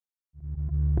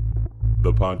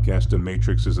The Podcaster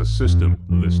Matrix is a system,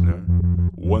 listener.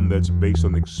 One that's based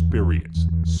on experience,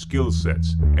 skill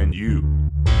sets, and you.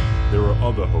 There are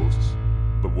other hosts,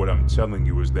 but what I'm telling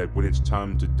you is that when it's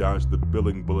time to dodge the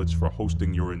billing bullets for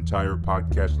hosting your entire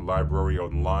podcast library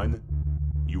online,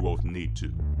 you won't need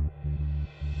to.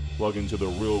 Plug into the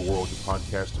real-world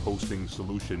podcast hosting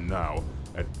solution now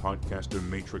at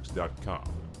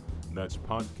podcastermatrix.com. That's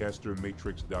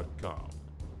podcastermatrix.com.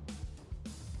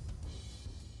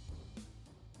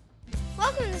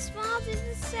 Welcome to Small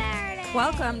Business Saturday.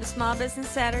 Welcome to Small Business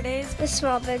Saturdays, The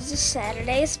Small Business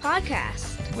Saturdays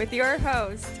podcast. with your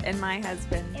host and my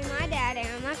husband. And my dad,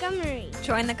 Aaron Montgomery.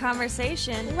 Join the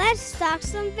conversation. Let's talk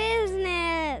some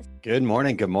business. Good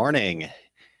morning. Good morning.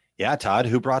 Yeah, Todd,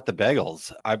 who brought the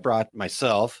bagels? I brought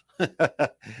myself.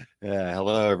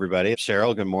 Hello, everybody.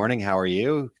 Cheryl, good morning. How are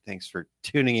you? Thanks for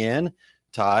tuning in.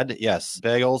 Todd, yes,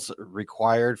 bagels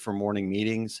required for morning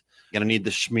meetings. Going to need the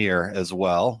schmear as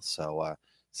well. So,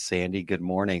 Sandy, good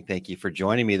morning. Thank you for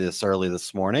joining me this early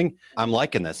this morning. I'm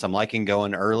liking this. I'm liking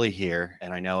going early here.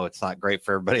 And I know it's not great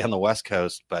for everybody on the West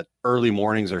Coast, but early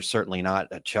mornings are certainly not.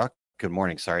 Chuck, good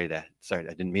morning. Sorry, I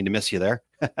didn't mean to miss you there.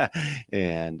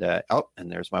 And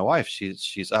and there's my wife.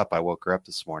 She's up. I woke her up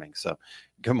this morning. So,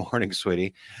 good morning,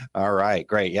 sweetie. All right,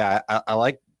 great. Yeah, I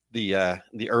like the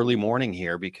early morning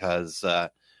here because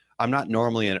I'm not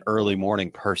normally an early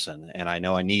morning person, and I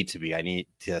know I need to be. I need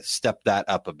to step that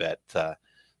up a bit.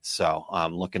 So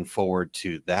I'm looking forward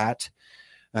to that,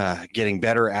 getting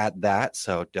better at that.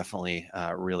 So definitely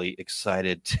really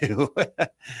excited to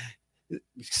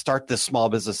start this Small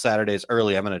Business Saturdays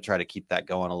early. I'm going to try to keep that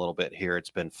going a little bit here.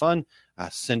 It's been fun.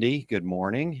 Cindy, good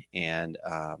morning. And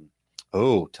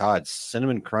Todd,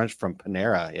 Cinnamon Crunch from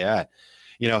Panera. Yeah.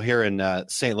 You know, here in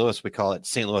St. Louis, we call it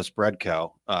St. Louis Bread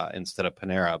Co. Instead of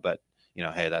Panera, but you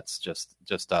know, hey, that's just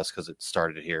us because it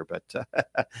started here. But and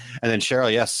then Cheryl,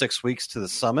 yes, 6 weeks to the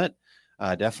summit.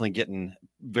 Definitely getting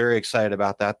very excited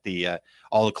about that.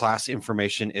 All the class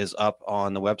information is up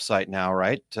on the website now,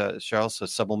 right, Cheryl? So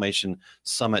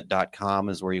sublimationsummit.com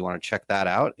is where you want to check that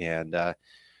out. And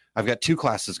I've got 2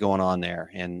 classes going on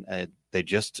there, and they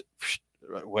just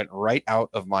went right out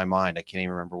of my mind. I can't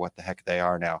even remember what the heck they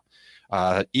are now.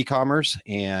 E-commerce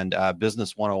and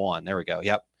Business 101. There we go.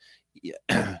 Yep.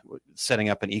 Setting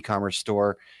up an e-commerce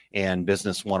store and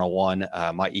Business 101.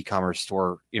 My e-commerce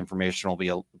store information will be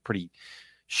a pretty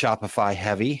Shopify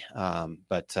heavy,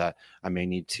 but I may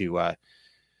need to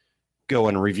go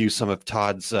and review some of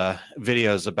Todd's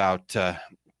videos about, and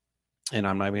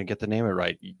I'm not going to get the name of it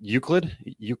right, Euclid.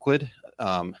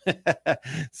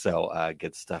 So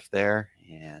good stuff there.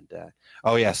 And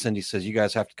Cindy says you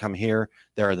guys have to come here.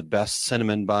 There are the best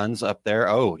cinnamon buns up there.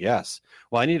 Oh yes.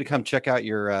 Well, I need to come check out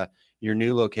your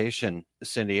new location,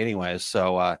 Cindy. Anyways,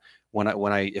 so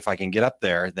if I can get up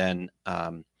there, then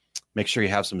make sure you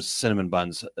have some cinnamon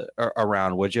buns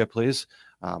around, would you, please?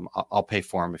 I'll pay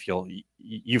for them if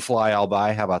you fly, I'll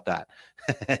buy. How about that?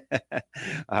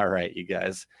 All right, you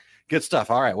guys. Good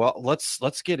stuff. All right. Well,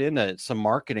 let's get into some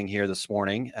marketing here this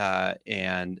morning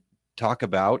and talk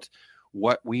about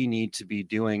what we need to be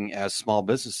doing as small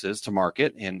businesses to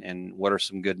market and what are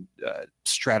some good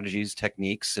strategies,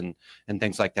 techniques, and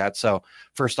things like that. So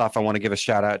first off, I want to give a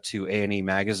shout out to A&E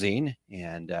Magazine,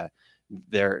 and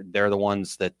they're the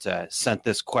ones that sent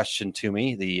this question to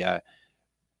me. There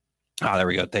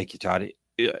we go. Thank you, Todd.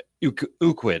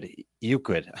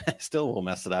 Euclid. I still will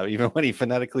mess it up, even when he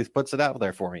phonetically puts it out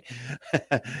there for me.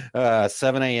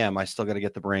 7 a.m. I still got to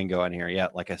get the brain going here. Yeah,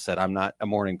 like I said, I'm not a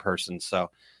morning person,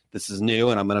 so this is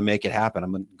new, and I'm going to make it happen.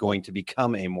 I'm going to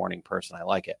become a morning person. I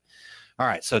like it. All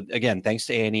right. So again, thanks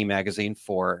to A&E Magazine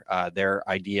for their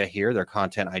idea here, their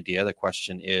content idea. The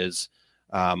question is,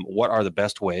 what are the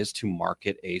best ways to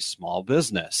market a small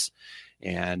business?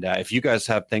 And if you guys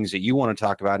have things that you want to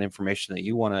talk about, information that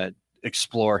you want to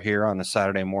explore here on a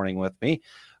Saturday morning with me,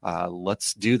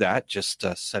 let's do that. Just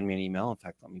send me an email. In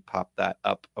fact, let me pop that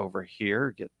up over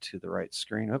here, get to the right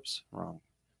screen. Oops, wrong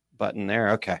button there.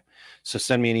 Okay. So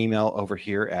send me an email over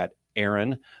here at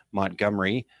Aaron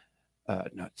Montgomery.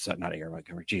 No, it's not Aaron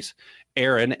Montgomery. Geez.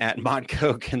 Aaron at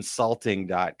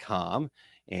montcoconsulting.com.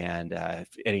 And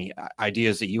if any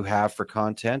ideas that you have for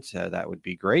content, that would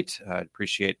be great. I'd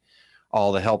appreciate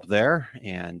all the help there,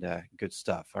 and good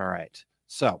stuff. All right.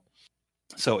 So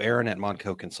Aaron at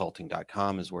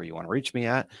montcoconsulting.com is where you want to reach me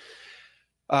at.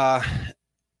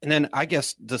 And then I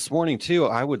guess this morning too,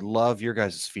 I would love your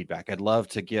guys' feedback. I'd love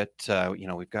to get,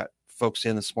 we've got folks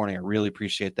in this morning. I really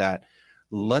appreciate that.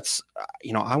 Let's,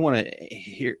 I want to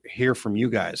hear from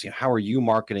you guys. How are you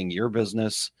marketing your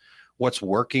business? What's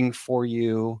working for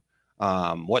you?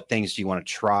 What things do you want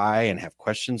to try and have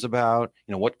questions about?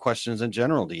 What questions in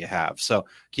general do you have? So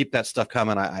keep that stuff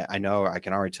coming. I know I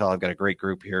can already tell I've got a great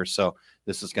group here. So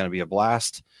this is going to be a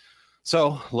blast.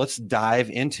 So let's dive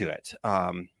into it.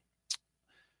 All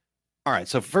right.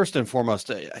 So first and foremost,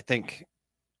 I think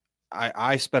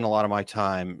I spend a lot of my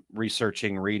time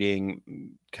researching,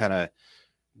 reading, kind of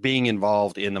being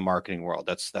involved in the marketing world.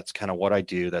 That's kind of what I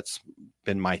do. That's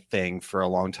been my thing for a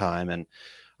long time. And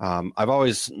I've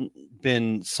always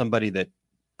been somebody that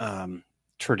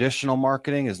traditional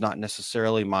marketing is not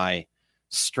necessarily my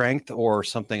strength or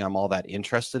something I'm all that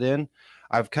interested in.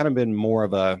 I've kind of been more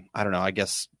of a, I don't know, I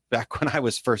guess back when I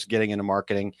was first getting into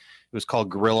marketing, it was called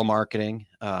guerrilla marketing.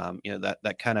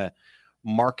 That kind of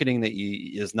marketing that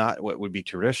is not what would be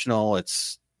traditional.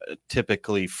 It's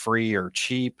typically free or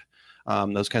cheap.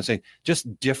 Those kinds of things,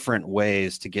 just different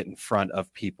ways to get in front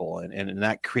of people. And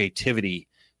that creativity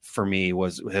for me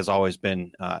has always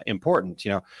been important.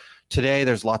 Today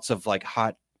there's lots of like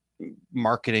hot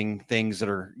marketing things that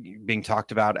are being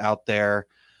talked about out there.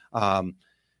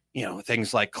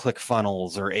 Things like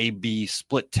ClickFunnels or A/B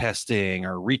split testing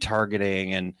or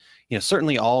retargeting, and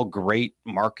certainly all great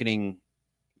marketing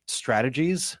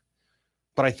strategies.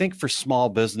 But I think for small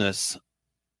business,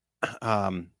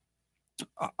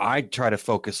 I try to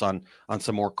focus on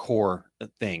some more core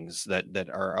things that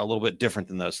are a little bit different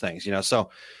than those things, so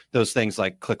those things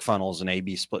like ClickFunnels and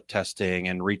A/B split testing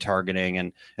and retargeting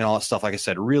and all that stuff, like I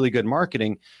said, really good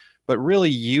marketing, but really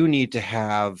you need to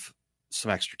have some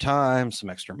extra time, some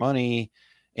extra money,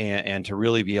 and to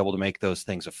really be able to make those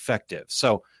things effective.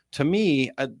 So to me,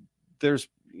 there's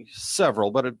several,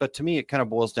 but to me, it kind of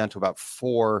boils down to about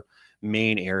 4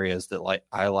 main areas that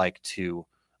I like to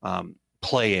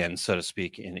play in, so to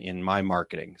speak, in my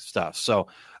marketing stuff. So,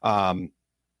 and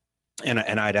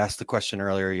I'd asked the question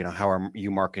earlier, how are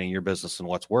you marketing your business and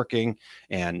what's working?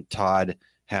 And Todd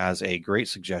has a great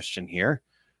suggestion here.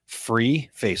 Free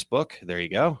Facebook. There you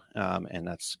go. And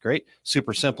that's great.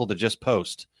 Super simple to just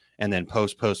post and then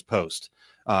post.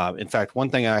 In fact, one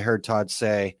thing I heard Todd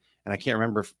say, and I can't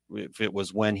remember if it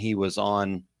was when he was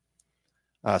on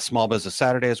Small Business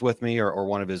Saturdays with me or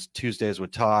one of his Tuesdays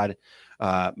with Todd.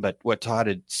 But what Todd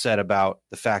had said about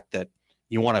the fact that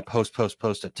you want to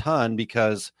post a ton,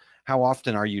 because how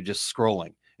often are you just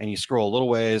scrolling and you scroll a little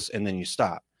ways and then you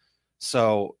stop?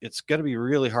 So it's going to be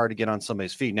really hard to get on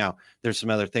somebody's feed. Now, there's some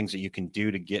other things that you can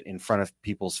do to get in front of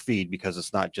people's feed, because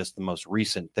it's not just the most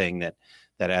recent thing that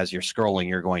as you're scrolling,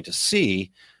 you're going to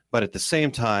see. But at the same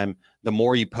time, the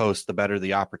more you post, the better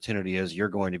the opportunity is you're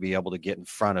going to be able to get in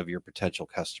front of your potential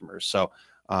customers. So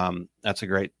that's a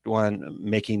great one.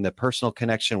 Making the personal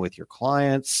connection with your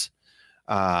clients.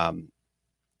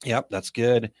 Yep, that's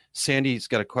good. Sandy's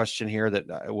got a question here that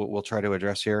we'll try to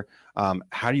address here.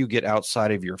 How do you get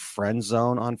outside of your friend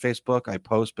zone on Facebook? I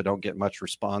post, but don't get much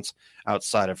response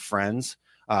outside of friends.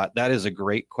 That is a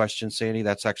great question, Sandy.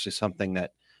 That's actually something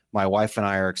that my wife and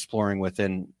I are exploring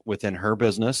within her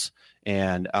business.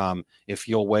 And if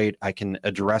you'll wait, I can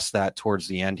address that towards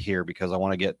the end here, because I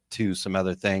want to get to some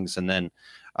other things. And then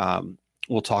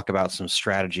we'll talk about some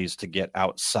strategies to get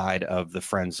outside of the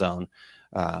friend zone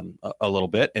a little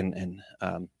bit. And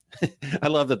I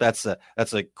love that that's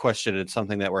a question. It's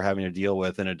something that we're having to deal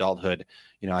with in adulthood.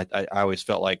 I always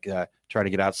felt like trying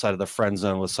to get outside of the friend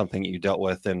zone was something you dealt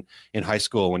with in high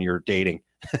school when you were dating.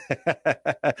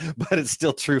 But it's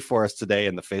still true for us today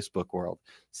in the Facebook world.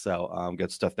 So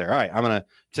good stuff there. All right, I'm going to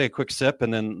take a quick sip,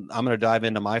 and then I'm going to dive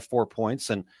into my 4 points,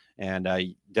 and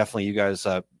definitely you guys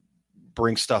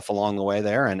bring stuff along the way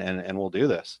there, and we'll do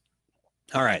this.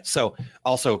 All right. So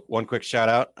also one quick shout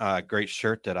out, great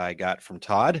shirt that I got from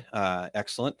Todd.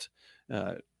 Excellent.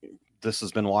 This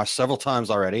has been washed several times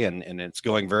already, and it's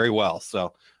going very well.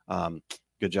 So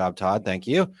good job, Todd. Thank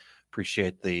you.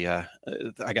 Appreciate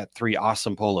I got 3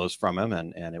 awesome polos from him,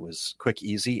 and it was quick,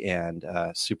 easy, and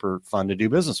super fun to do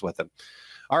business with him.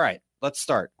 All right, let's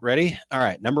start. Ready? All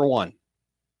right. Number 1,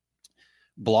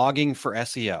 blogging for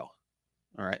SEO.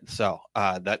 All right. So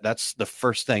that's the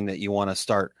first thing that you want to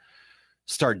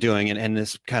start doing. And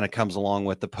this kind of comes along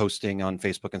with the posting on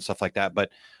Facebook and stuff like that.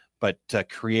 But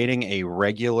creating a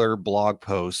regular blog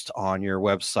post on your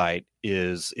website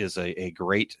is a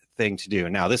great thing to do.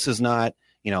 Now, this is not,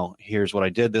 here's what I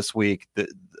did this week.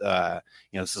 This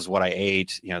is what I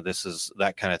ate. This is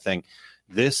that kind of thing.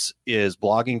 This is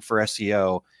blogging for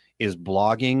SEO, is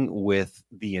blogging with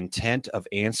the intent of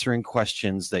answering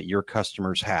questions that your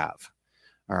customers have.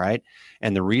 All right.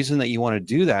 And the reason that you want to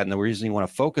do that, and the reason you want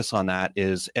to focus on that,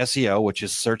 is SEO, which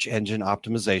is search engine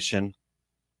optimization,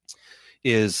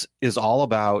 is all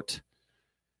about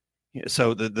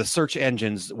So the search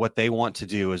engines, what they want to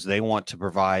do is they want to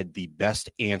provide the best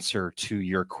answer to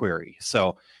your query.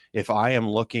 So if I am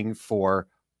looking for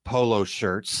polo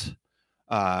shirts,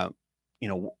 what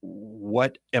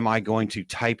am I going to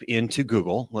type into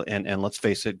Google? And let's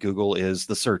face it, Google is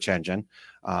the search engine.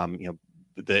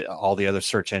 All the other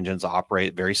search engines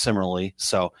operate very similarly.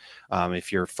 So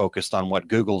if you're focused on what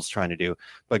Google's trying to do,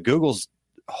 but Google's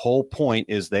whole point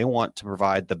is they want to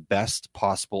provide the best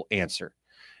possible answer.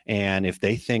 And if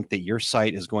they think that your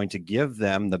site is going to give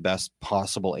them the best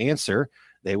possible answer,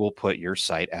 they will put your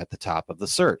site at the top of the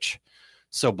search.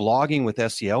 So blogging with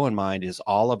SEO in mind is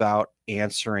all about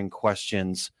answering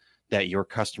questions that your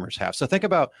customers have. So think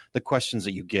about the questions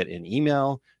that you get in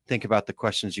email. Think about the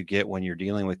questions you get when you're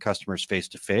dealing with customers face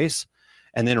to face,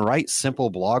 and then write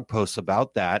simple blog posts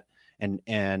about that and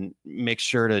make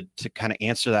sure to kind of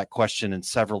answer that question in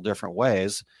several different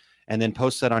ways, and then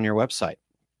post that on your website.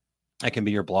 That can be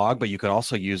your blog, but you could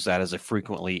also use that as a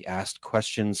frequently asked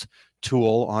questions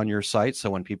tool on your site. So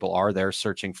when people are there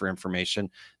searching for information,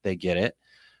 they get it.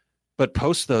 But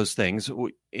post those things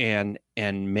and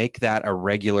make that a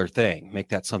regular thing. Make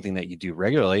that something that you do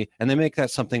regularly, and then make that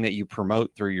something that you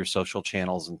promote through your social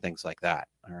channels and things like that.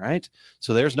 All right.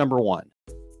 So there's number one.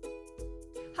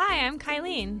 Hi, I'm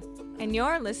Kylene, and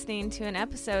you're listening to an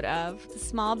episode of the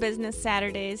Small Business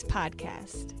Saturdays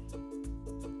podcast.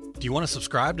 Do you want to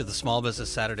subscribe to the Small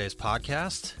Business Saturdays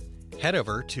podcast? Head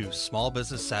over to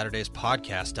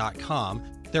smallbusinesssaturdayspodcast.com.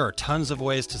 There are tons of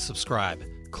ways to subscribe.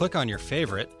 Click on your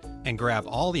favorite and grab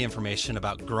all the information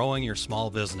about growing your small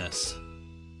business.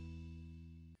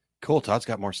 Cool. Todd's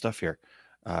got more stuff here.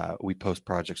 We post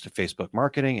projects to Facebook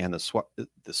Marketing and the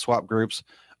swap groups,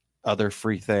 other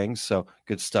free things. So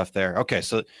good stuff there. Okay.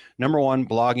 So number one,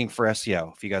 blogging for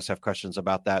SEO. If you guys have questions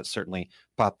about that, certainly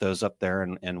pop those up there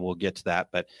and we'll get to that.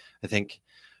 But I think,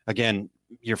 again,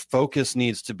 your focus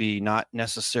needs to be not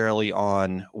necessarily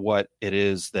on what it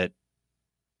is that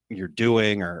you're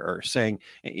doing or saying.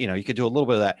 You could do a little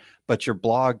bit of that, but your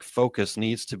blog focus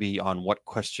needs to be on what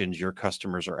questions your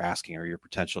customers are asking or your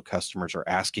potential customers are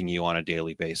asking you on a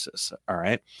daily basis. All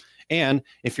right. And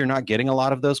if you're not getting a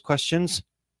lot of those questions,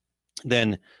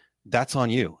 then that's on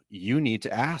you. You need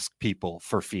to ask people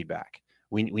for feedback.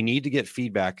 We need to get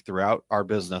feedback throughout our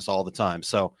business all the time.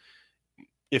 So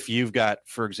if you've got,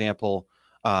 for example,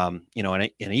 an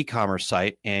e-commerce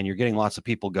site and you're getting lots of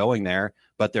people going there,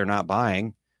 but they're not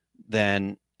buying,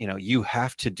 then, you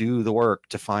have to do the work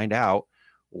to find out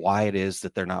why it is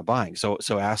that they're not buying. So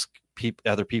ask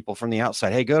other people from the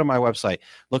outside, hey, go to my website,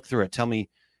 look through it. Tell me,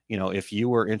 if you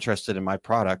were interested in my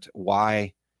product,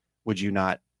 why would you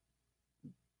not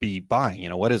be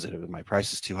buying? What is it? My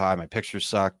price is too high. My pictures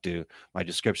suck. Do my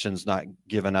descriptions not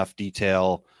give enough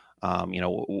detail?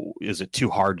 Is it too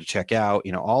hard to check out?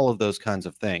 All of those kinds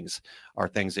of things are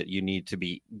things that you need to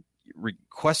be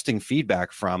requesting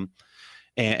feedback from,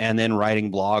 and then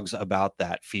writing blogs about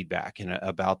that feedback and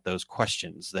about those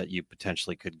questions that you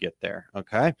potentially could get there.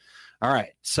 Okay. All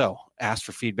right. So ask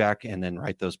for feedback and then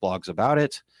write those blogs about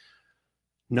it.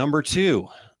 Number two,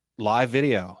 live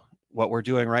video. What we're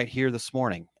doing right here this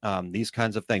morning, these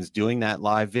kinds of things, doing that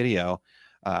live video.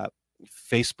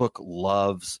 Facebook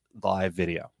loves live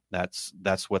video. That's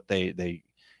what they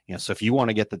so if you want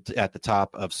to get at the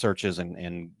top of searches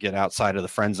and get outside of the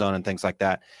friend zone and things like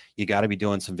that, you got to be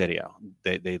doing some video.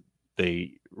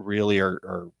 They really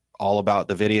are all about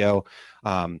the video,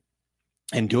 and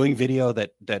doing video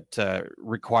that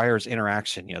requires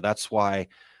interaction. That's why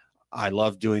I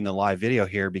love doing the live video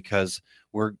here, because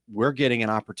we're getting an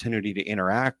opportunity to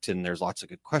interact, and there's lots of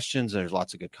good questions, and there's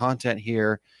lots of good content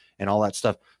here and all that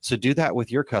stuff. So do that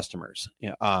with your customers.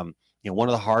 One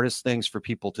of the hardest things for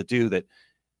people to do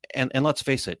and let's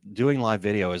face it, doing live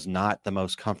video is not the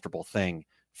most comfortable thing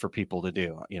for people to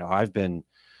do. I've been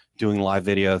doing live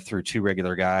video through Two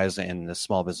Regular Guys and the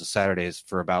Small Business Saturdays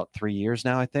for about 3 years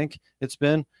now, I think it's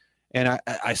been. And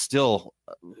I still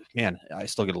get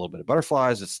a little bit of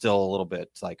butterflies. It's still a little bit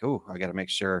like, oh, I got to make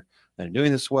sure that I'm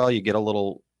doing this well. You get a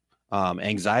little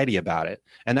anxiety about it,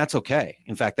 and that's okay.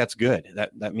 In fact, that's good.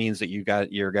 That means that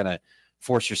you're going to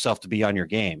force yourself to be on your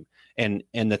game. And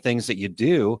the things that you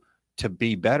do to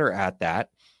be better at that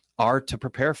are to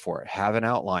prepare for it. Have an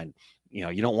outline.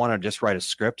 You don't want to just write a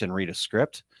script and read a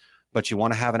script, but you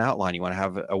want to have an outline. You want to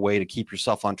have a way to keep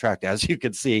yourself on track. As you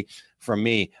can see from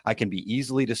me, I can be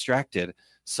easily distracted.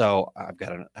 So I've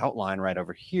got an outline right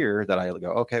over here that I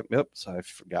go, okay, so I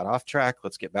got off track.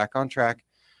 Let's get back on track.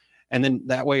 And then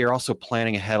that way you're also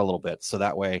planning ahead a little bit. So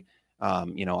that way,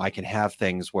 I can have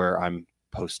things where I'm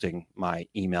posting my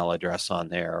email address on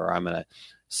there, or I'm going to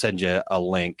send you a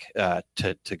link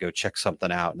to go check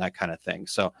something out and that kind of thing.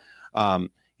 So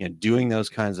Doing those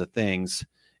kinds of things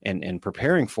and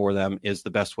preparing for them is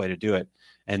the best way to do it.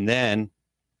 And then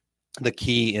the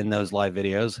key in those live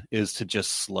videos is to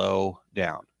just slow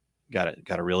down. Got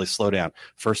to really slow down.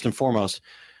 First and foremost,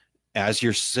 as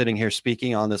you're sitting here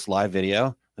speaking on this live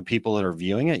video, the people that are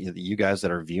viewing it, you guys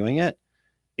that are viewing it,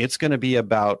 it's going to be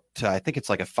about, I think it's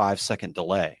like a 5-second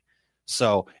delay.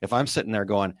 So if I'm sitting there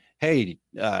going, hey,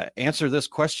 answer this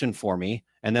question for me,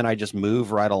 and then I just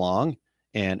move right along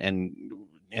and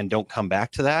don't come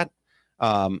back to that,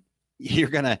 you're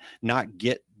going to not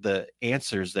get the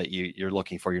answers that you're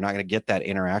looking for. You're not going to get that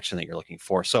interaction that you're looking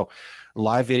for. So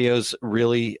live videos,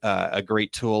 really a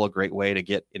great tool, a great way to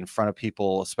get in front of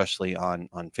people, especially on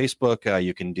Facebook.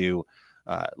 You can do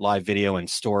live video and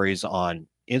stories on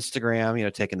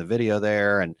Instagram, taking the video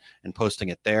there and posting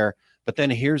it there. But then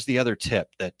here's the other tip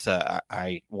that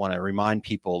I want to remind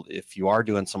people: if you are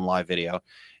doing some live video,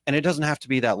 and it doesn't have to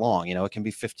be that long, it can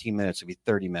be 15 minutes, it can be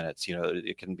 30 minutes,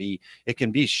 it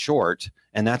can be short,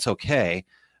 and that's okay.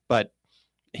 But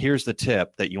here's the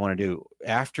tip that you want to do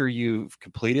after you've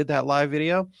completed that live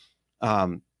video.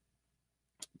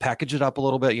 Package it up a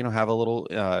little bit, have a little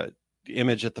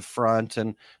image at the front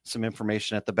and some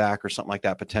information at the back or something like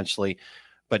that potentially,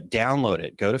 but download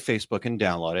it. Go to Facebook and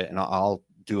download it. And I'll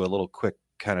do a little quick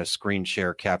kind of screen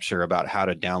share capture about how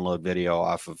to download video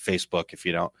off of Facebook. If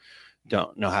you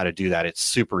don't know how to do that, it's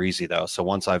super easy though. So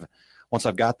once I've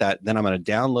got that, then I'm going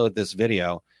to download this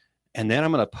video and then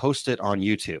I'm going to post it on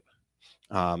YouTube.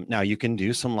 Now you can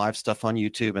do some live stuff on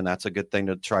YouTube, and that's a good thing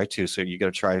to try too. So you got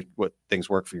to try what things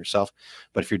work for yourself.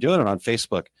 But if you're doing it on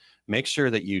Facebook, make sure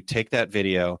that you take that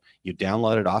video, you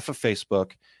download it off of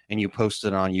Facebook, and you post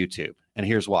it on YouTube. And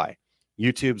here's why.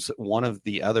 YouTube's one of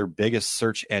the other biggest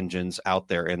search engines out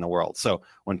there in the world. So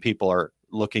when people are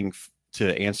looking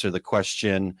to answer the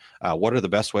question, what are the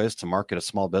best ways to market a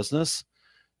small business?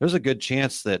 There's a good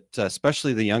chance that,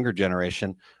 especially the younger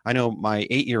generation, I know my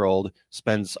 8-year-old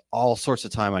spends all sorts of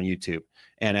time on YouTube.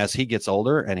 And as he gets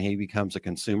older and he becomes a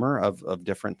consumer of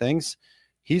different things,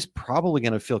 he's probably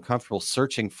going to feel comfortable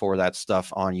searching for that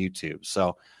stuff on YouTube.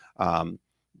 So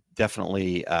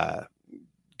definitely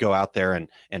go out there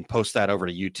and post that over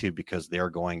to YouTube, because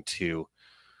they're going to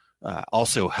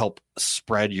also help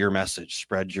spread your message,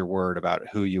 spread your word about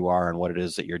who you are and what it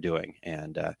is that you're doing.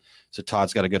 And so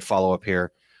Todd's got a good follow-up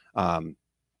here.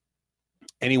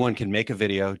 Anyone can make a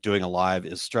video. Doing a live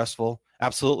is stressful.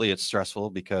 Absolutely, it's stressful,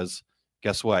 because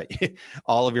guess what?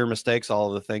 All of your mistakes, all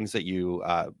of the things that you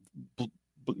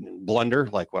blunder,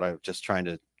 like what I'm just trying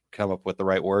to come up with the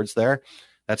right words there,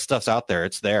 that stuff's out there.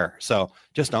 It's there. So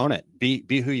just own it.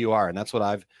 Be who you are. And that's what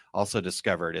I've also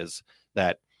discovered, is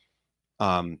that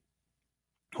when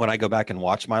I go back and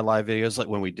watch my live videos, like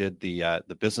when we did the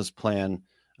business plan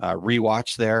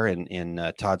rewatch there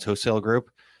in Todd's wholesale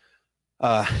group,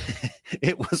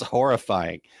 it was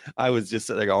horrifying. I was just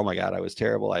sitting there, oh my God, I was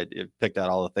terrible. I picked out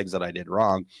all the things that I did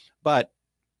wrong. But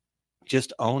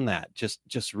just own that.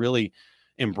 Just really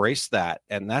embrace that.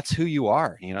 And that's who you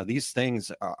are. These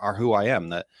things are who I am.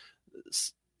 That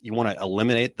you want to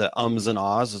eliminate the ums and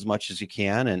ahs as much as you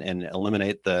can, and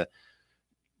eliminate the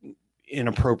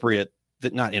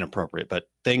not inappropriate, but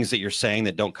things that you're saying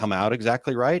that don't come out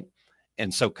exactly right.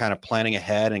 And so kind of planning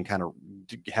ahead and kind of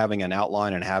having an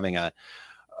outline and having a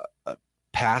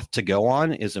path to go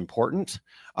on is important.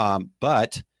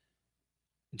 But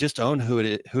just own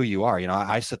who you are.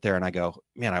 I sit there and I go,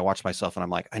 man, I watch myself and I'm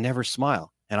like, I never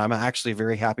smile. And I'm actually a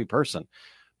very happy person.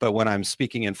 But when I'm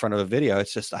speaking in front of a video,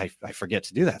 it's just, I forget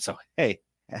to do that. So, hey,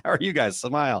 how are you guys?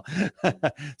 Smile.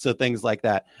 So things like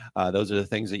that. Those are the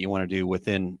things that you want to do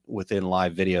within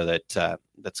live video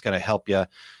that's going to help you.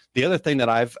 The other thing that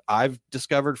I've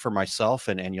discovered for myself,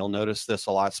 and you'll notice this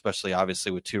a lot, especially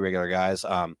obviously with Two Regular Guys.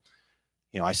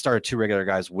 I started Two Regular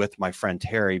Guys with my friend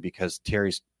Terry, because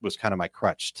Terry was kind of my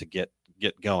crutch to get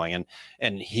going,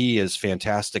 and he is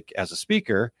fantastic as a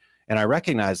speaker, and I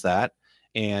recognize that.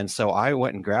 And so I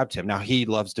went and grabbed him. Now he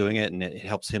loves doing it, and it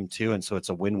helps him too. And so it's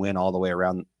a win-win all the way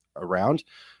around.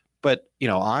 But,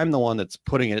 I'm the one that's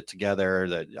putting it together,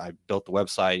 that I built the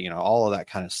website, all of that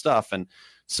kind of stuff. And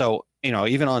so,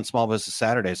 even on Small Business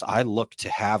Saturdays, I look to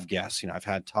have guests. I've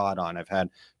had Todd on, I've had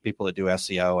people that do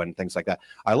SEO and things like that.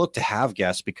 I look to have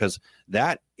guests because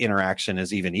that interaction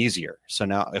is even easier. So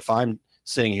now if I'm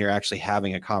sitting here actually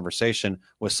having a conversation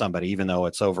with somebody, even though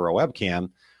it's over a webcam,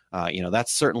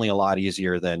 that's certainly a lot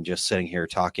easier than just sitting here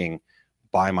talking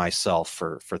by myself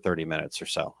for 30 minutes or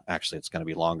so. Actually, it's going to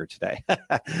be longer today.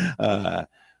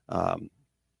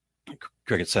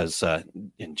 Cricket says,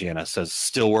 and Jana says,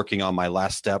 still working on my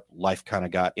last step. Life kind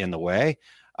of got in the way.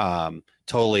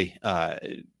 Totally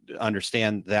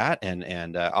understand that,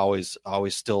 and always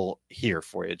still here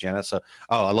for you, Janet. So,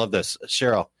 I love this,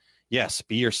 Cheryl. Yes,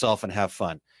 be yourself and have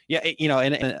fun. Yeah,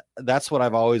 and that's what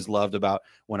I've always loved about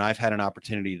when I've had an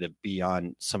opportunity to be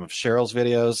on some of Cheryl's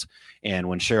videos, and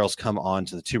when Cheryl's come on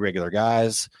to the Two Regular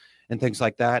Guys and things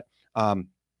like that.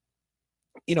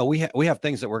 We have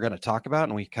things that we're going to talk about,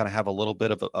 and we kind of have a little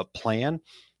bit of a plan,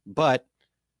 but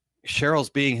Cheryl's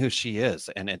being who she is,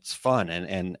 and it's fun,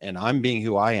 and I'm being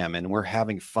who I am, and we're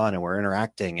having fun, and we're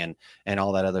interacting, and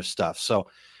all that other stuff. So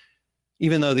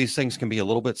even though these things can be a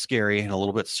little bit scary and a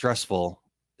little bit stressful,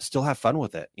 still have fun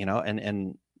with it,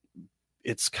 and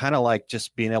it's kind of like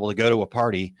just being able to go to a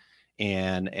party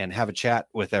and have a chat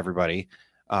with everybody.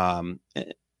 We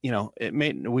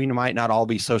might not all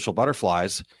be social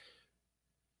butterflies,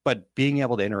 but being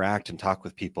able to interact and talk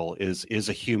with people is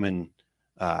a human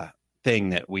thing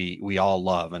that we all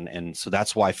love. And so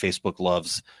that's why Facebook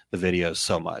loves the videos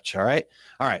so much. All right.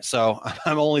 So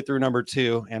I'm only through number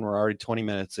 2, and we're already 20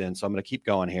 minutes in. So I'm going to keep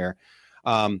going here.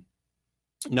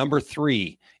 Number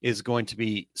 3 is going to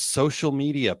be social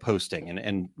media posting.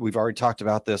 And we've already talked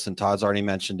about this, and Todd's already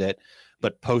mentioned it,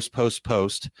 but post.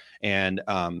 And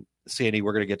Sandy,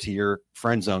 we're going to get to your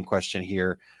friend zone question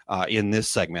here in this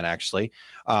segment, actually.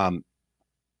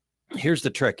 Here's the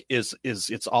trick is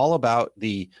it's all about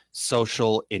the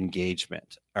social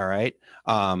engagement. All right.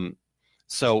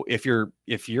 So if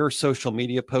you're social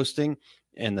media posting,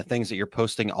 and the things that you're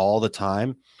posting all the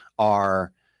time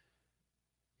are,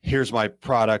 here's my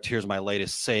product, here's my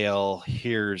latest sale,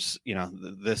 here's,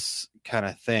 this kind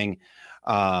of thing.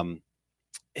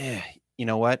 You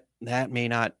know what?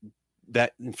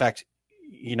 In fact,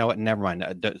 you know what? Never mind.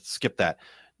 Skip that.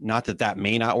 Not that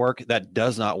may not work. That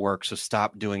does not work. So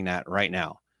stop doing that right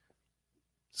now.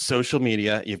 Social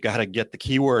media, you've got to get the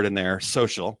keyword in there,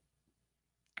 social.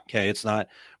 Okay. It's not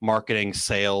marketing,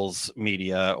 sales,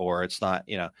 media, or it's not,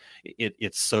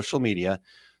 it's social media.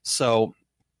 So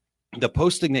the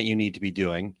posting that you need to be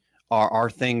doing are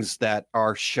things that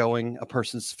are showing a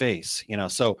person's face,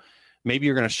 so maybe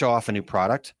you're going to show off a new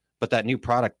product, but that new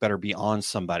product better be on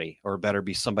somebody, or better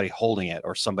be somebody holding it,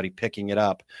 or somebody picking it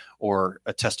up, or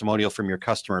a testimonial from your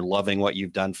customer loving what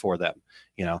you've done for them.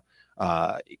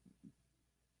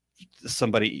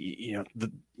 Somebody,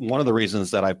 one of the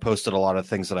reasons that I posted a lot of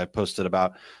things that I posted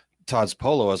about Todd's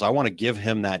Polo is I want to give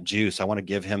him that juice. I want to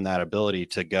give him that ability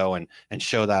to go and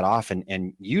show that off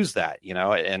and use that,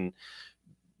 and,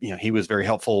 he was very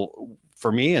helpful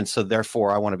for me. And so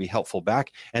therefore I want to be helpful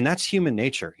back. And that's human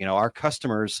nature. Our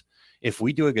customers, if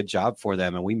we do a good job for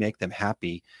them and we make them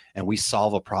happy and we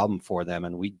solve a problem for them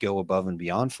and we go above and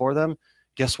beyond for them,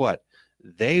 guess what?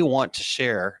 They want to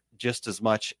share just as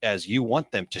much as you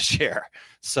want them to share.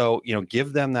 So,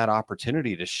 give them that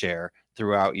opportunity to share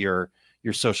throughout your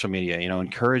social media,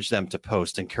 encourage them to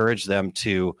post, encourage them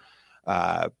to,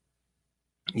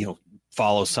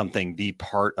 follow something, be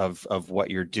part of what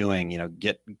you're doing,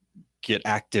 get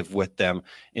active with them,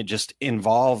 and just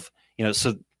involve,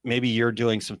 so maybe you're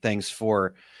doing some things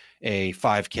for a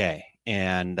 5K,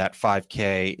 and that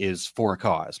 5K is for a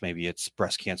cause. Maybe it's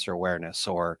breast cancer awareness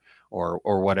or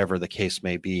whatever the case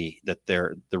may be, that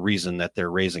they're the reason that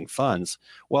they're raising funds.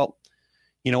 Well,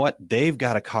 you know what? They've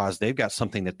got a cause. They've got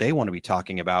something that they want to be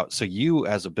talking about. So you,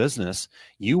 as a business,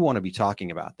 you want to be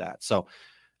talking about that. So,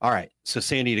 all right. So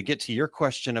Sandy, to get to your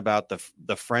question about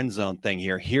the friend zone thing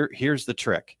here's the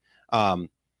trick. You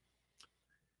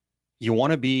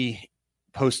want to be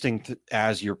posting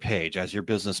as your page, as your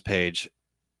business page,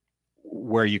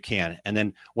 where you can. And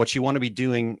then what you want to be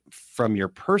doing from your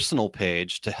personal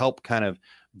page to help kind of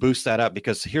boost that up,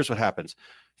 because here's what happens.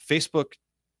 Facebook,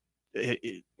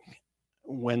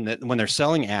 when they're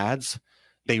selling ads,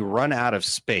 they run out of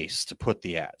space to put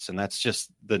the ads. And that's just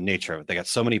the nature of it. They got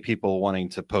so many people wanting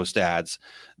to post ads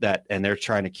and they're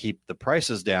trying to keep the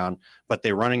prices down, but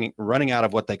they're running out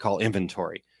of what they call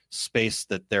inventory, space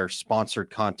that their sponsored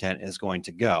content is going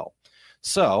to go.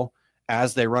 So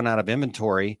as they run out of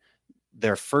inventory,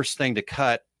 their first thing to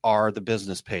cut are the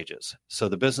business pages. So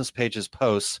the business pages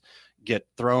posts get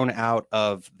thrown out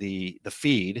of the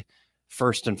feed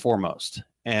first and foremost.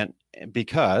 And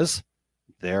because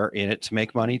they're in it to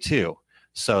make money too.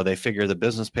 So they figure the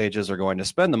business pages are going to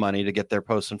spend the money to get their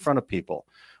posts in front of people.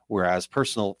 Whereas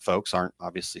personal folks aren't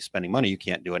obviously spending money. You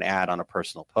can't do an ad on a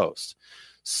personal post.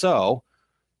 So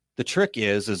the trick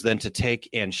is then to take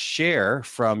and share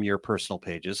from your personal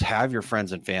pages, have your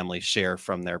friends and family share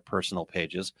from their personal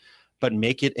pages, but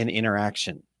make it an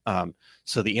interaction.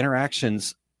 So the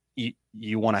interactions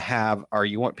you want to have are,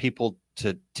 you want people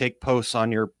to take posts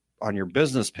on your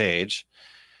business page,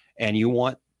 and you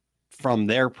want from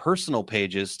their personal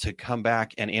pages to come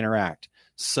back and interact.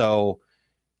 So,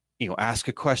 ask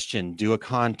a question, do a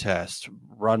contest,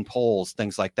 run polls,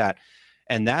 things like that.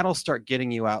 And that'll start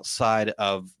getting you outside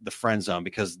of the friend zone,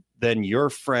 because then your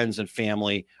friends and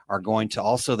family are going to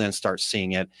also then start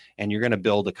seeing it, and you're going to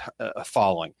build a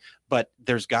following. But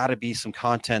there's got to be some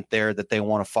content there that they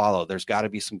want to follow. There's got to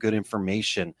be some good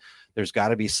information. There's got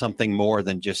to be something more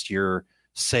than just your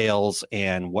sales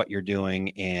and what you're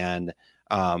doing and,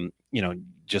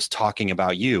 just talking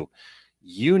about you.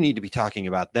 You need to be talking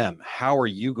about them. How are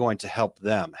you going to help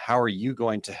them? How are you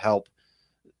going to help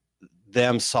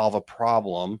them solve a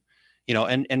problem?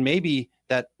 And maybe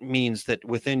that means that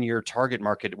within your target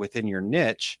market, within your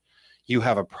niche, you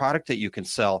have a product that you can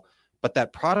sell, but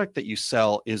that product that you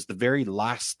sell is the very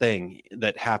last thing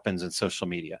that happens in social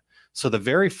media. So the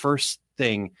very first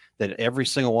thing that every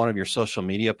single one of your social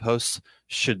media posts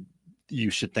you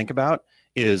should think about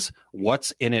is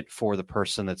what's in it for the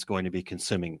person that's going to be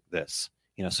consuming this.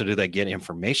 So do they get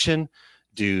information?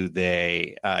 Do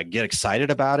they get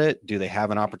excited about it? Do they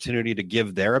have an opportunity to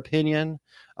give their opinion?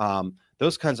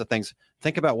 Those kinds of things.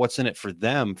 Think about what's in it for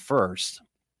them first,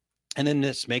 and then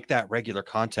just make that regular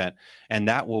content, and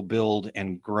that will build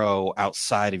and grow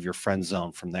outside of your friend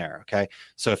zone from there. Okay.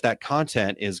 So if that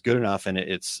content is good enough and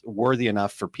it's worthy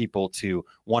enough for people to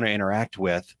want to interact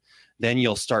with, then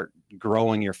you'll start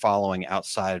growing your following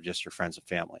outside of just your friends and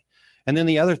family. And then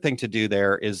the other thing to do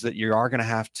there is that you are going to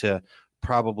have to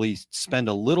probably spend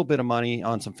a little bit of money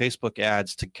on some Facebook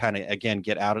ads to kind of, again,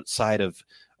 get outside of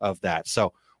that.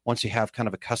 So once you have kind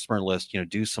of a customer list,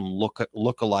 do some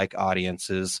lookalike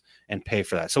audiences and pay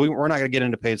for that. So we're not going to get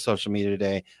into paid social media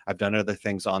today. I've done other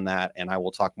things on that, and I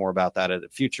will talk more about that at a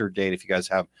future date if you guys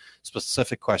have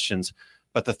specific questions.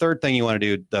 But the third thing you want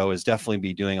to do, though, is definitely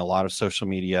be doing a lot of social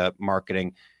media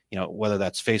marketing, whether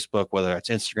that's Facebook, whether that's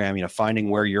Instagram, finding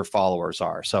where your followers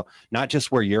are. So not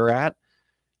just where you're at,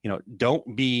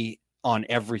 don't be on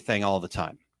everything all the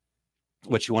time.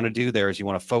 What you want to do there is you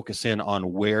want to focus in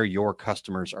on where your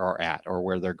customers are at or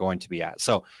where they're going to be at.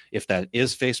 So if that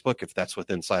is Facebook, if that's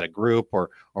inside a group or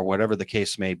whatever the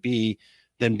case may be,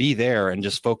 then be there and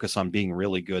just focus on being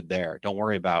really good there. Don't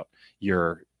worry about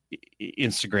your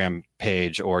Instagram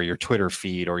page or your Twitter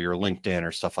feed or your LinkedIn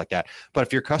or stuff like that. But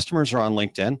if your customers are on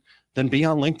LinkedIn, then be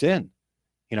on LinkedIn.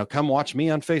 Come watch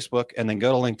me on Facebook and then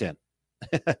go to LinkedIn.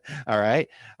 All right.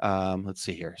 Let's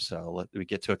see here. So let me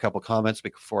get to a couple comments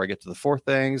before I get to the four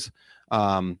things.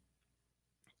 There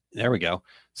we go.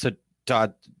 So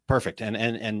Todd, perfect.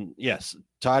 And yes,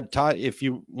 Todd, if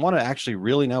you want to actually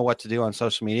really know what to do on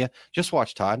social media, just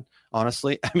watch Todd.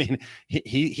 Honestly, I mean,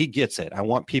 he gets it. I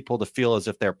want people to feel as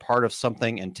if they're part of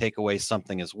something and take away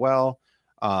something as well.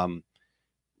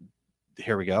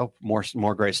 Here we go.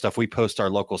 More great stuff. We post our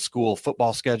local school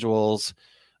football schedules,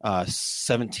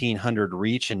 1,700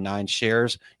 reach and 9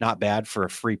 shares. Not bad for a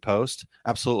free post.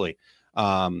 Absolutely.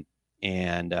 Sharon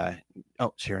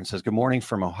says, good morning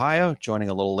from Ohio, joining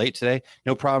a little late today.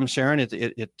 No problem, Sharon.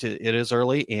 It is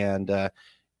early, and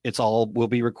it's all will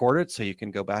be recorded, so you can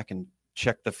go back and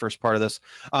check the first part of this.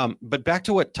 But back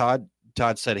to what Todd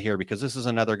said here, because this is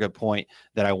another good point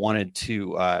that I wanted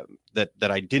to that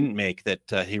I didn't make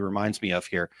that he reminds me of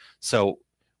here. So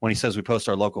when he says we post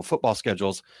our local football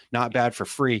schedules, not bad for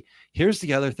free. Here's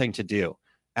the other thing to do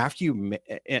after you,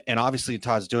 and obviously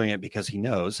Todd's doing it because he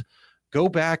knows. Go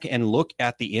back and look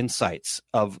at the insights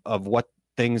of what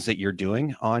things that you're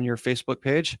doing on your Facebook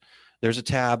page. There's a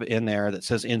tab in there that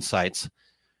says Insights.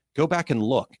 Go back and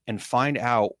look and find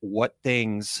out what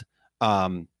things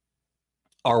are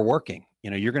working.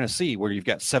 You're going to see where you've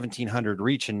got 1,700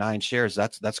 reach and 9 shares.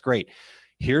 That's great.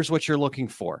 Here's what you're looking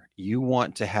for. You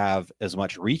want to have as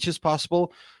much reach as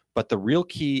possible, but the real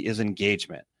key is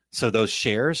engagement. So those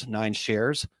shares, 9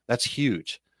 shares, that's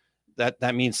huge.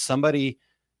 That means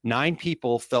 9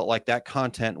 people felt like that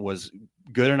content was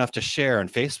good enough to share,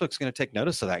 and Facebook's going to take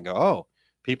notice of that and go, oh,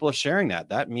 people are sharing that.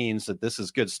 That means that this is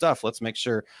good stuff. Let's make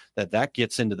sure that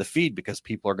gets into the feed because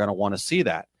people are going to want to see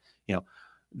that.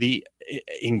 The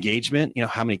engagement,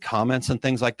 how many comments and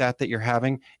things like that you're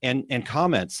having, and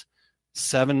comments,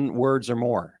 7 words or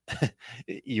more.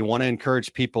 You want to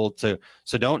encourage people to,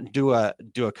 so don't do a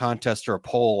contest or a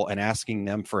poll and asking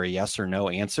them for a yes or no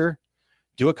answer.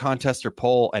 Do a contest or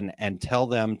poll and tell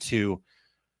them to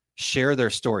share their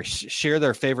story, share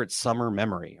their favorite summer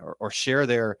memory, or share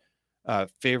their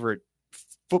favorite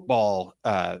football,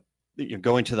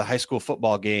 going to the high school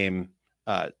football game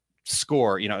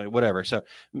score, whatever. So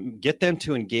get them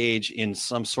to engage in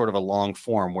some sort of a long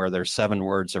form where there's 7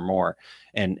 words or more,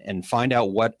 and find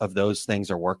out what of those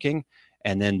things are working,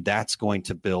 And then that's going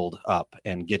to build up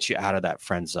and get you out of that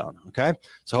friend zone. Okay.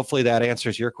 So hopefully that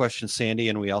answers your question, Sandy.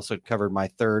 And we also covered my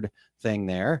third thing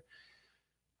there.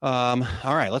 All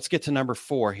right, let's get to number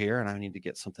 4 here. And I need to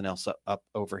get something else up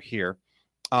over here.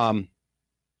 The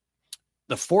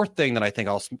fourth thing that I think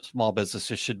all small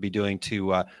businesses should be doing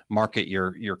to market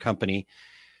your company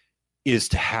is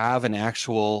to have an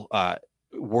actual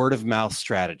word of mouth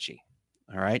strategy.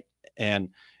 All right. And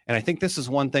I think this is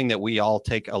one thing that we all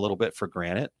take a little bit for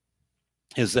granted,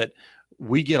 is that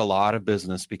we get a lot of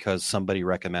business because somebody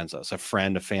recommends us. A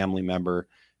friend, a family member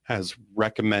has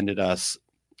recommended us.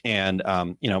 And,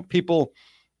 people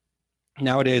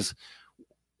nowadays,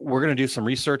 we're going to do some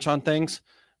research on things,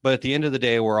 but at the end of the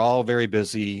day, we're all very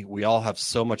busy. We all have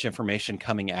so much information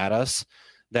coming at us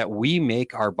that we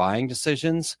make our buying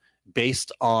decisions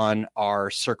based on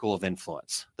our circle of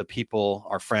influence, the people,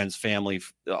 our friends, family,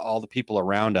 all the people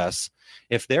around us.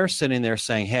 If they're sitting there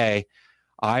saying, hey,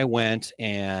 I went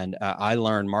and I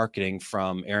learned marketing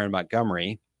from Aaron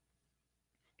Montgomery,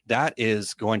 that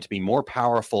is going to be more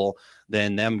powerful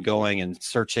than them going and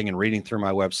searching and reading through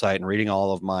my website and reading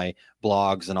all of my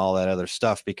blogs and all that other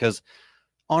stuff, because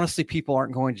honestly, people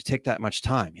aren't going to take that much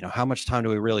time. How much time do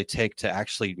we really take to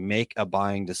actually make a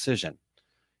buying decision?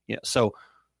 So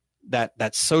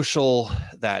that social,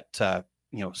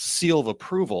 seal of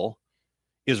approval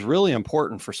is really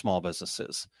important for small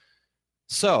businesses.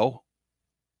 So,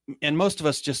 and most of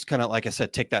us just kind of, like I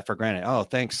said, take that for granted. Oh,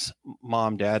 thanks,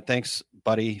 Mom, Dad. Thanks,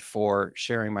 buddy, for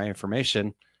sharing my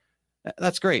information.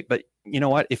 That's great. But you know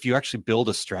what? If you actually build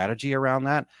a strategy around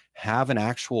that, have an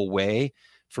actual way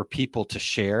for people to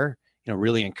share,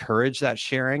 really encourage that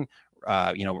sharing,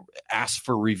 ask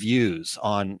for reviews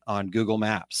on Google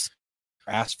Maps,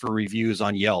 ask for reviews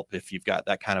on Yelp if you've got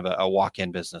that kind of a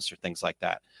walk-in business or things like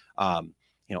that.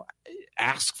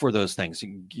 Ask for those things.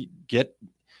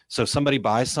 So somebody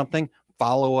buys something,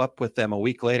 follow up with them a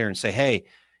week later and say, hey,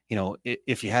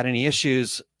 if you had any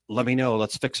issues, let me know.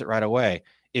 Let's fix it right away.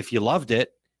 If you loved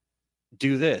it,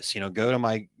 do this, go to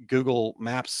my Google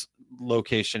Maps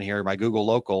location here, my Google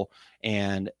local,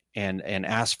 and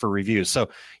ask for reviews. So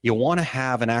you want to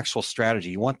have an actual strategy.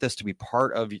 You want this to be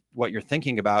part of what you're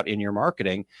thinking about in your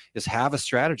marketing, is have a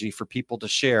strategy for people to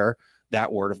share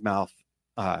that word of mouth,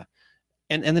 and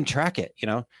then track it.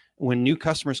 When new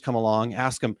customers come along,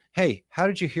 ask them, hey, how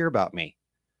did you hear about me?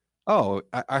 Oh,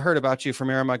 I heard about you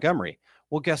from Aaron Montgomery.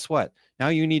 Well, guess what? Now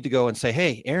you need to go and say,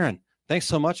 hey, Aaron, thanks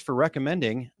so much for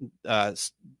recommending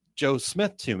Joe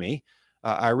Smith to me.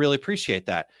 I really appreciate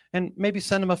that. And maybe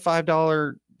send them a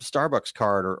 $5 Starbucks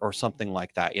card or something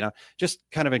like that. Just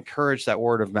kind of encourage that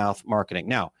word of mouth marketing.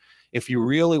 Now, if you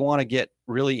really want to get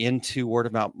really into word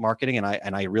of mouth marketing,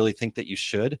 and I really think that you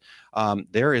should,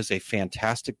 there is a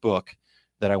fantastic book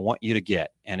that I want you to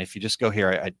get. And if you just go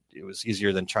here, it was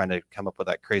easier than trying to come up with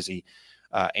that crazy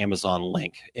Amazon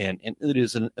link. And it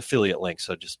is an affiliate link.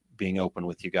 So just being open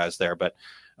with you guys there. But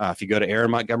if you go to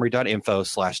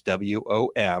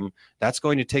aaronmontgomery.info/WOM, that's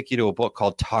going to take you to a book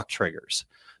called Talk Triggers,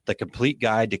 the complete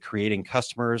guide to creating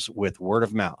customers with word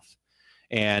of mouth.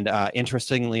 And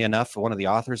interestingly enough, one of the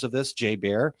authors of this, Jay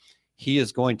Baer, he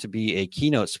is going to be a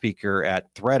keynote speaker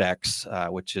at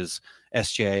ThreadX, which is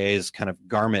SGIA's kind of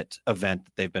garment event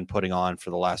that they've been putting on for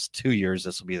the last 2 years.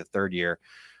 This will be the third year.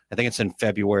 I think it's in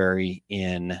February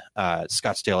in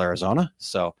Scottsdale, Arizona.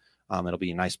 So it'll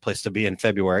be a nice place to be in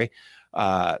February.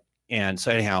 And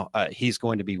so anyhow, he's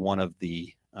going to be one of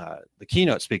the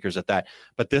keynote speakers at that.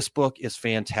 But this book is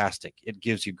fantastic. It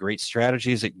gives you great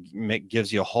strategies. It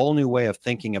gives you a whole new way of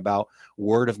thinking about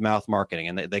word of mouth marketing.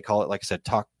 And they call it, like I said,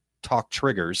 talk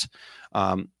triggers,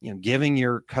 giving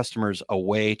your customers a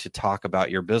way to talk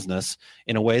about your business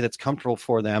in a way that's comfortable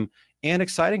for them and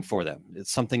exciting for them.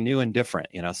 It's something new and different,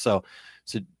 so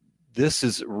this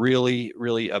is really,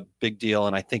 really a big deal.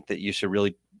 And I think that you should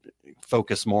really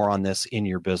focus more on this in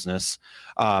your business.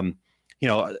 I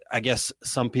guess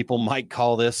some people might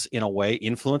call this, in a way,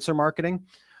 influencer marketing,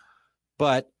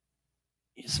 but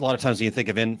it's a lot of times when you think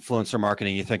of influencer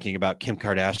marketing, you're thinking about Kim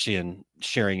Kardashian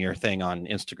sharing your thing on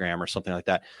Instagram or something like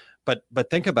that. But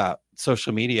think about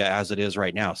social media as it is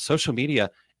right now. Social media,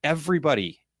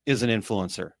 everybody is an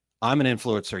influencer. I'm an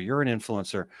influencer. You're an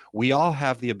influencer. We all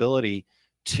have the ability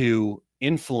to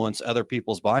influence other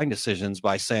people's buying decisions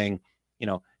by saying,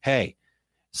 hey,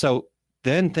 so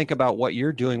then think about what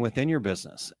you're doing within your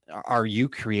business. Are you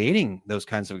creating those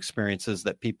kinds of experiences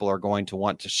that people are going to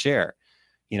want to share?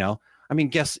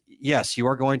 Yes, you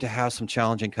are going to have some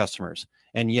challenging customers.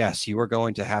 And yes, you are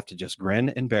going to have to just grin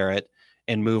and bear it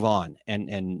and move on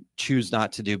and choose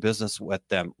not to do business with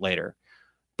them later.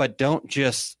 But don't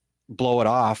just blow it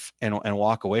off and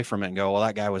walk away from it and go, well,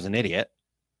 that guy was an idiot.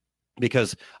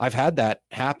 Because I've had that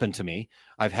happen to me.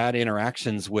 I've had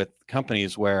interactions with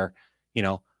companies where,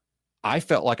 I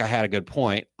felt like I had a good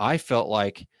point. I felt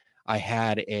like I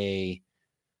had the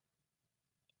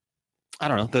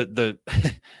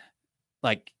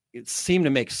like it seemed to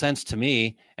make sense to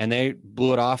me, and they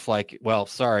blew it off like, well,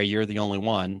 sorry, you're the only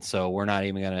one, so we're not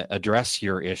even going to address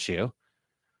your issue.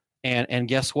 And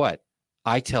guess what?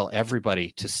 I tell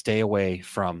everybody to stay away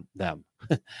from them.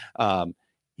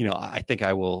 I think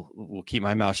I will keep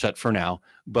my mouth shut for now,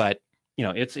 but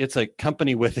it's a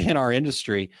company within our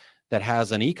industry that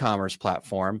has an e-commerce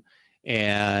platform.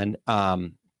 And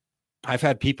I've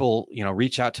had people,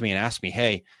 reach out to me and ask me,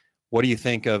 hey, what do you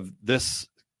think of this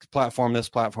platform,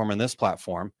 and this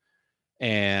platform?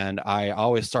 And I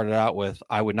always started out with,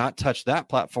 I would not touch that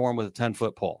platform with a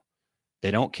 10-foot pole.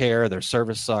 They don't care. Their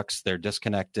service sucks. They're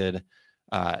disconnected,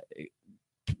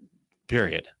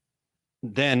 period.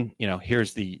 Then,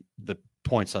 here's the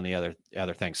points on the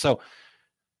other things. So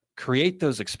create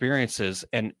those experiences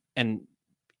and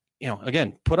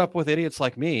again, put up with idiots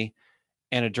like me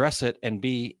and address it and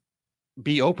be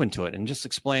open to it and just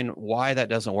explain why that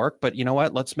doesn't work. But you know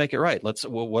what? Let's make it right.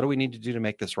 What do we need to do to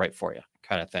make this right for you?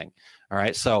 Kind of thing. All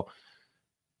right. So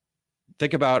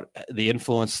think about the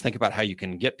influence. Think about how you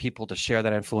can get people to share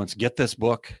that influence. Get this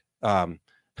book. I'm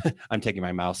taking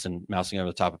my mouse and mousing over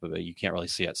the top of it. You can't really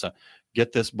see it. So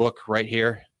get this book right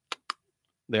here.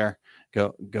 There.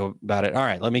 Go about it. All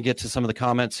right. Let me get to some of the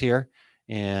comments here.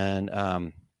 And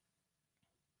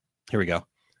here we go.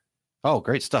 Oh,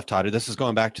 great stuff, Todd. This is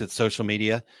going back to social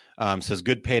media. Says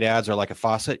good paid ads are like a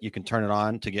faucet. You can turn it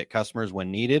on to get customers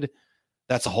when needed.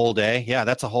 That's a whole day. Yeah,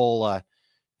 that's a whole, in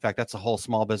fact, that's a whole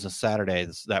Small Business Saturday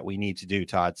that we need to do,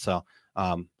 Todd. So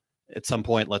at some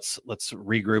point, let's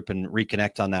regroup and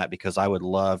reconnect on that, because I would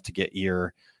love to get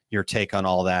your take on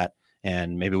all that.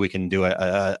 And maybe we can do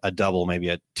a double, maybe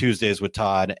a Tuesdays with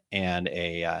Todd and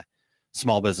a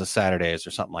Small Business Saturdays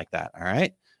or something like that. All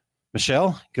right.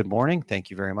 Michelle, good morning. Thank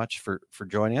you very much for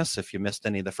joining us. If you missed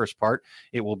any of the first part,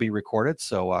 it will be recorded.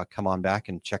 So come on back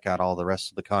and check out all the rest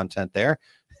of the content there.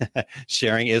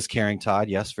 Sharing is caring, Todd.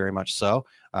 Yes, very much so.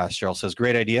 Cheryl says,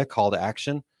 great idea. Call to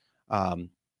action.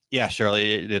 Yeah, Cheryl,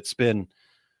 it's been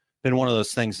one of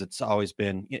those things that's always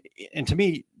been, and to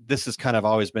me, this has kind of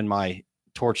always been my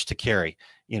torch to carry.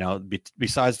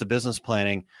 Besides the business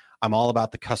planning, I'm all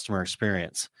about the customer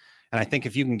experience. And I think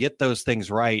if you can get those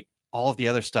things right, all of the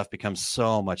other stuff becomes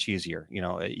so much easier.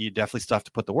 You definitely still have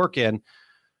to put the work in,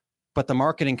 but the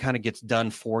marketing kind of gets done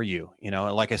for you.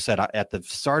 Like I said, at the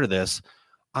start of this,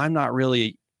 I'm not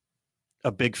really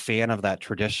a big fan of that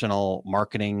traditional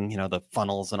marketing, the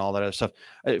funnels and all that other stuff.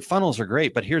 Funnels are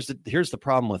great, but here's the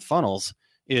problem with funnels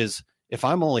is if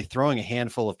I'm only throwing a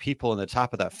handful of people in the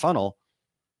top of that funnel,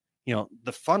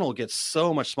 the funnel gets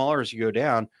so much smaller as you go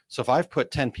down. So if I've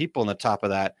put 10 people in the top of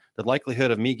that, the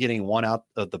likelihood of me getting one out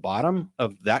of the bottom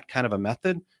of that kind of a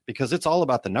method, because it's all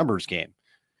about the numbers game.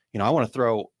 I want to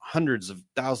throw hundreds of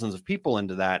thousands of people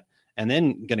into that and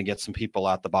then going to get some people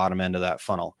out the bottom end of that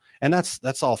funnel. And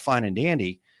that's all fine and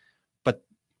dandy, but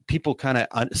people kind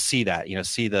of see that,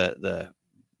 see the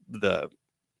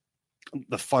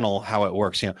funnel, how it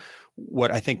works.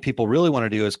 What I think people really want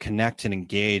to do is connect and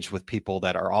engage with people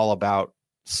that are all about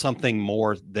something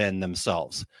more than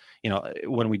themselves.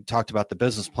 When we talked about the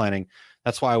business planning,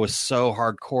 that's why I was so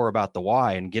hardcore about the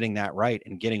why and getting that right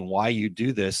and getting why you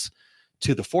do this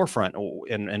to the forefront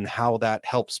and how that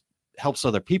helps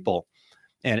other people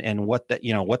and what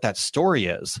that story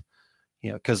is,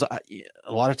 because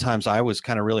a lot of times I was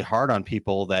kind of really hard on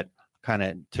people that kind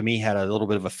of, to me, had a little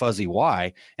bit of a fuzzy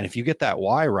why. And if you get that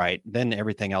why right, then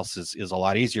everything else is a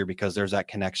lot easier, because there's that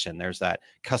connection, there's that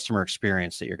customer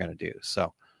experience that you're going to do.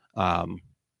 So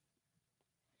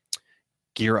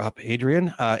gear up,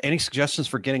 Adrian. Any suggestions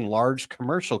for getting large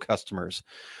commercial customers?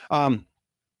 I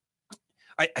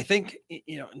think,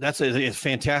 that's a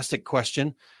fantastic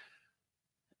question.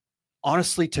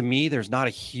 Honestly, to me, there's not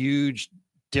a huge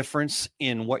difference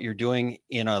in what you're doing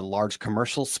in a large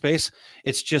commercial space.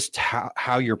 It's just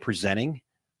how you're presenting.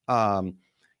 You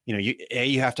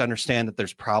have to understand that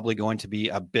there's probably going to be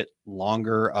a bit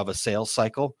longer of a sales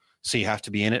cycle. So you have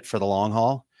to be in it for the long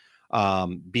haul.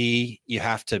 B, you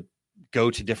have to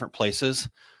go to different places.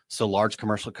 So large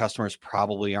commercial customers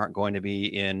probably aren't going to be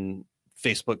in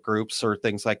Facebook groups or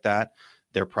things like that.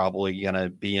 They're probably going to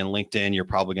be in LinkedIn. You're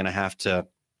probably going to have to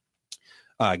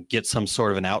get some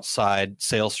sort of an outside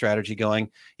sales strategy going.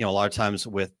 A lot of times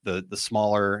with the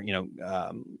smaller,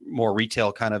 more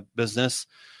retail kind of business,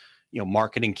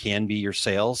 marketing can be your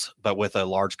sales, but with a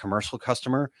large commercial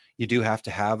customer, you do have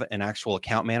to have an actual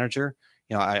account manager.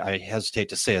 I hesitate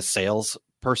to say a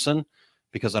salesperson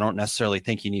because I don't necessarily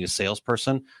think you need a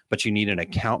salesperson, but you need an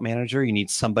account manager. You need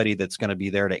somebody that's going to be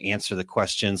there to answer the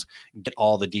questions, get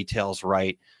all the details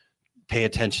right, pay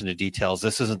attention to details.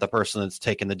 This isn't the person that's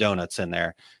taking the donuts in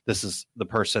there. This is the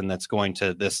person that's going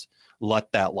to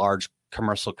let that large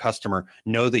commercial customer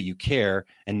know that you care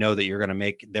and know that you're going to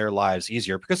make their lives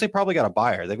easier because they probably got a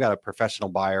buyer. They've got a professional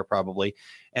buyer probably.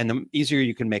 And the easier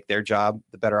you can make their job,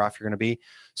 the better off you're going to be.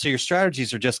 So your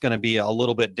strategies are just going to be a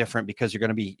little bit different because you're going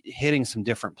to be hitting some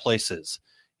different places.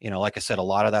 Like I said, a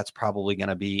lot of that's probably going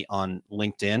to be on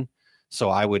LinkedIn. So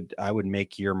I would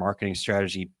make your marketing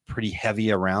strategy pretty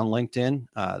heavy around LinkedIn.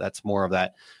 That's more of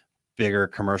that bigger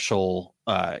commercial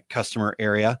customer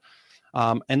area.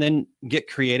 And then get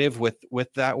creative with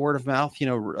that word of mouth.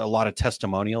 A lot of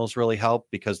testimonials really help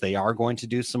because they are going to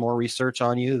do some more research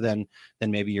on you than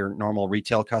maybe your normal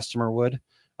retail customer would.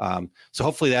 So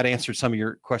hopefully that answered some of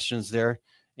your questions there,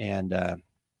 and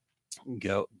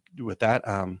go with that.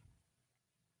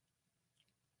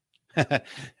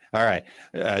 All right.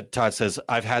 Todd says,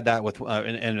 I've had that with,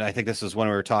 and I think this is when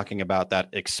we were talking about that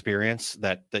experience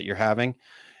that you're having.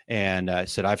 And I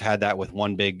said, I've had that with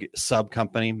one big sub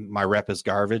company. My rep is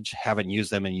garbage. Haven't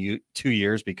used them in 2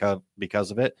 years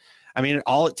because of it. I mean,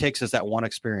 all it takes is that one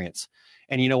experience.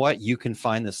 And you know what? You can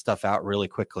find this stuff out really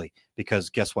quickly because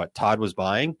guess what? Todd was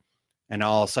buying and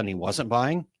all of a sudden he wasn't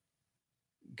buying.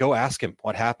 Go ask him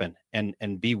what happened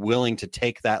and be willing to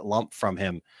take that lump from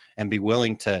him and be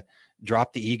willing to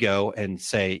drop the ego and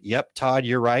say, yep, Todd,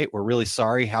 you're right. We're really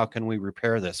sorry. How can we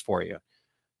repair this for you?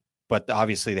 But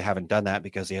obviously they haven't done that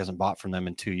because he hasn't bought from them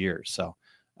in 2 years. So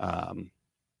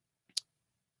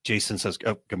Jason says,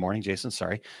 oh, good morning, Jason.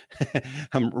 Sorry.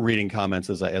 I'm reading comments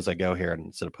as I go here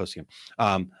instead of posting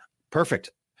them.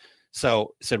 Perfect.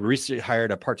 So said recently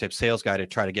hired a part-time sales guy to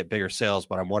try to get bigger sales,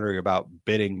 but I'm wondering about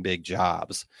bidding big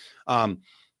jobs.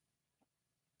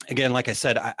 Again, like I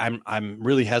said, I'm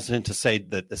really hesitant to say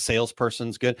that the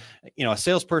salesperson's good. A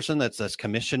salesperson that's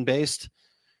commission based,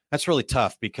 that's really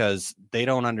tough because they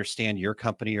don't understand your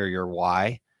company or your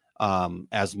why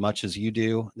as much as you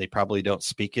do. They probably don't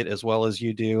speak it as well as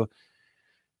you do.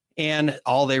 And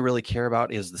all they really care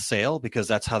about is the sale because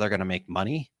that's how they're going to make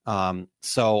money.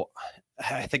 So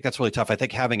I think that's really tough. I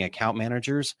think having account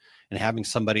managers and having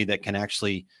somebody that can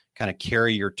actually kind of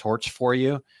carry your torch for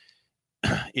you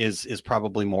is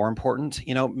probably more important.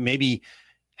 Maybe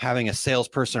having a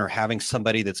salesperson or having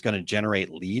somebody that's going to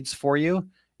generate leads for you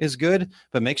is good,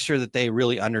 but make sure that they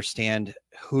really understand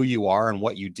who you are and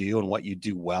what you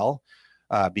do well.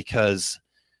 Because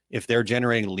if they're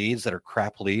generating leads that are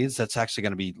crap leads, that's actually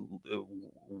going to be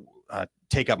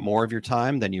take up more of your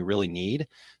time than you really need.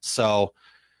 So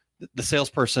the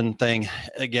salesperson thing,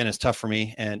 again, is tough for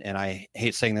me. And I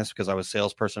hate saying this because I was a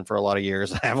salesperson for a lot of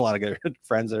years. I have a lot of good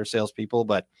friends that are salespeople,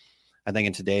 but I think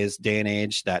in today's day and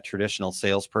age, that traditional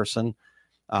salesperson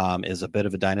is a bit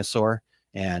of a dinosaur.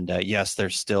 And yes,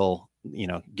 there's still,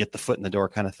 get the foot in the door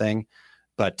kind of thing,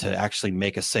 but to actually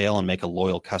make a sale and make a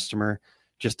loyal customer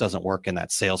just doesn't work in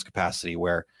that sales capacity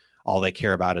where all they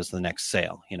care about is the next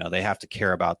sale. They have to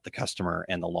care about the customer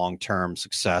and the long-term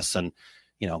success. And,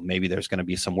 maybe there's going to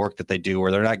be some work that they do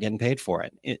where they're not getting paid for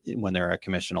it when they're a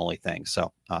commission only thing.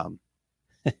 So, all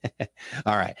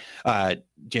right.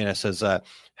 Jana says,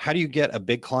 how do you get a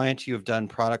big client you have done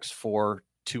products for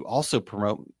to also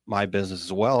promote my business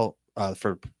as well?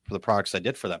 For the products I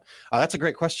did for them? That's a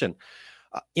great question.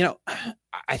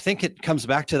 I think it comes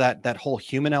back to that whole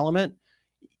human element.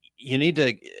 You need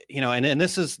to, and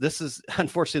this is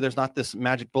unfortunately, there's not this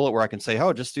magic bullet where I can say,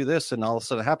 oh, just do this and all of a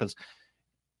sudden it happens.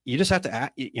 You just have to,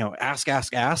 ask.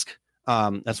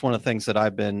 That's one of the things that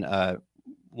I've been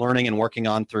learning and working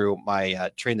on through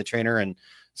my Train the Trainer and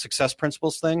Success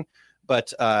Principles thing.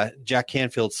 But Jack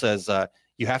Canfield says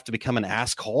you have to become an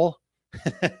ask hole.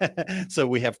 So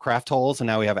we have craft holes and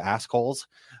now we have ask holes.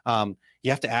 You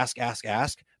have to ask,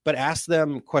 but ask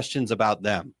them questions about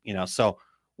them. So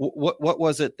what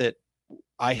was it that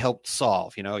I helped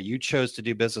solve? You chose to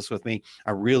do business with me.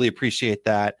 I really appreciate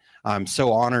that. I'm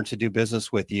so honored to do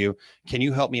business with you. Can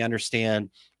you help me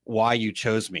understand why you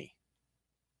chose me?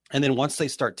 And then once they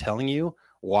start telling you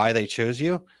why they chose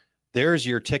you, there's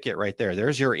your ticket right there.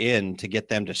 There's your in to get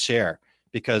them to share,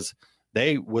 because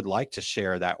they would like to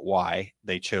share that why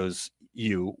they chose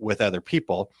you with other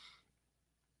people.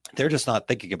 They're just not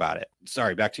thinking about it.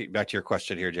 Sorry, back to your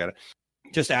question here, Jenna.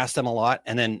 Just ask them a lot.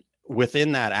 And then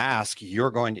within that ask,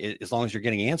 you're going to, as long as you're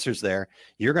getting answers there,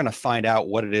 you're going to find out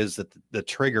what it is that the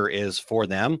trigger is for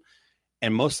them.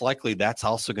 And most likely that's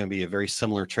also going to be a very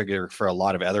similar trigger for a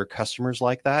lot of other customers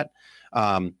like that.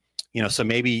 So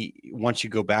maybe once you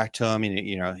go back to them and,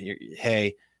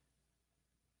 hey,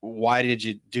 why did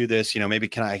you do this? Maybe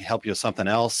can I help you with something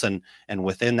else? And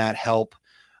within that help,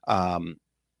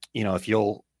 if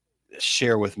you'll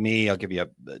share with me, I'll give you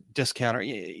a discount. Or,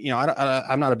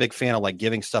 I'm not a big fan of like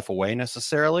giving stuff away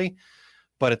necessarily,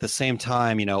 but at the same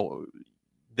time,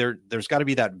 there's got to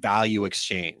be that value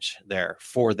exchange there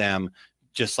for them,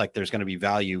 just like there's going to be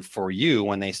value for you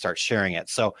when they start sharing it.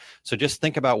 So just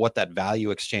think about what that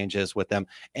value exchange is with them,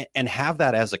 and have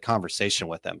that as a conversation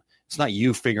with them. It's not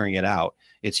you figuring it out.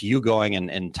 It's you going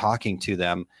and talking to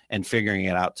them and figuring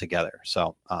it out together.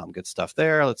 So good stuff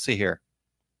there. Let's see here.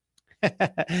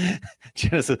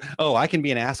 Jenna says, oh, I can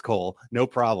be an asshole. No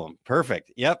problem.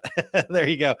 Perfect. Yep. There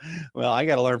you go. Well, I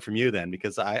got to learn from you then,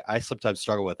 because I sometimes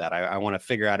struggle with that. I want to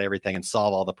figure out everything and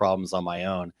solve all the problems on my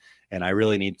own. And I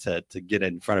really need to get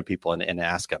in front of people and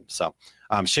ask them. So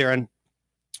Sharon,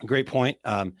 great point.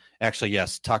 Actually,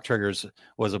 yes, Talk Triggers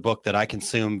was a book that I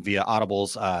consume via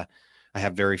Audibles. I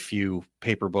have very few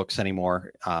paper books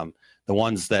anymore. The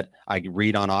ones that I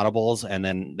read on Audibles and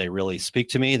then they really speak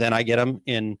to me, then I get them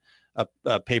in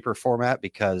a paper format,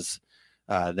 because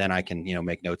then I can,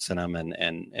 make notes in them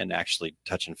and actually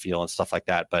touch and feel and stuff like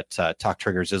that. But Talk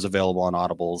Triggers is available on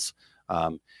Audibles.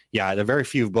 There are very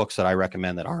few books that I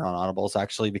recommend that aren't on Audibles,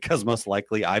 actually, because most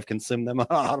likely I've consumed them on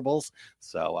Audibles.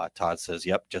 So Todd says,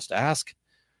 yep, just ask.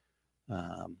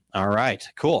 All right,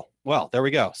 cool. Well, there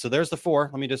we go. So there's the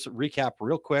 4. Let me just recap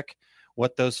real quick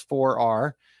what those 4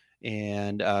 are.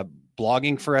 And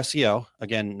blogging for SEO,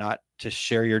 again, not to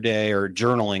share your day or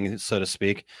journaling, so to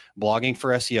speak, blogging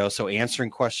for SEO. So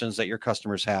answering questions that your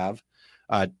customers have.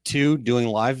 2, doing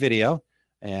live video.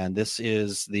 And this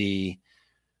is the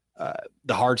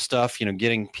hard stuff,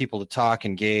 getting people to talk,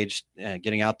 engaged,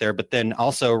 getting out there. But then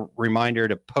also reminder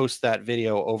to post that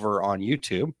video over on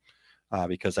YouTube,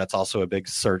 because that's also a big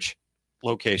search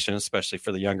location, especially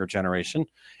for the younger generation.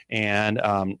 And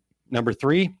number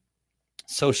 3,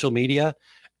 social media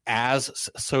as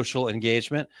social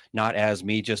engagement, not as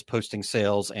me just posting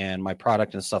sales and my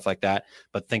product and stuff like that,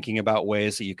 but thinking about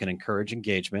ways that you can encourage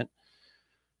engagement.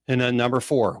 And then number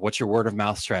 4, what's your word of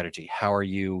mouth strategy? How are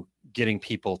you getting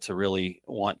people to really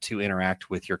want to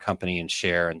interact with your company and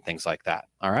share and things like that?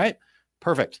 All right,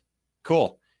 perfect,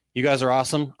 cool. You guys are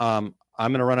awesome. I'm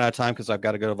going to run out of time because I've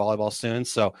got to go to volleyball soon.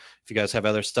 So if you guys have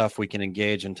other stuff, we can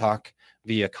engage and talk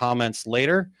via comments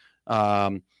later.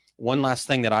 One last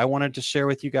thing that I wanted to share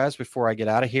with you guys before I get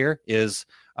out of here is,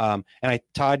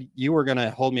 Todd, you were going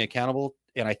to hold me accountable,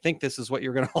 and I think this is what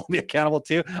you're going to hold me accountable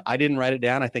to. I didn't write it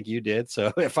down. I think you did.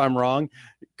 So if I'm wrong,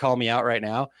 call me out right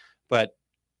now. But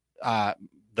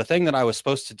the thing that I was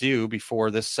supposed to do before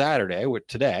this Saturday,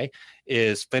 today,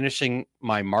 is finishing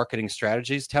my marketing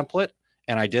strategies template.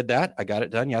 And I did that. I got it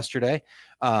done yesterday.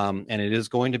 And it is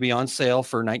going to be on sale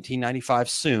for $19.95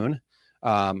 soon.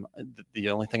 The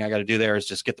only thing I got to do there is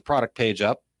just get the product page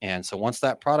up. And so once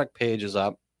that product page is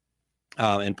up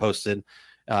and posted,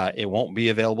 it won't be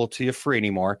available to you free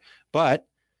anymore, but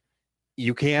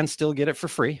you can still get it for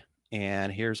free.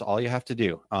 And here's all you have to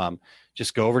do.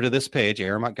 Just go over to this page,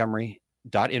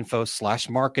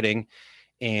 aaronmontgomery.info/marketing,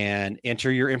 and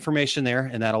enter your information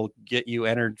there. And that'll get you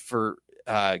entered for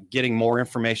getting more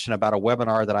information about a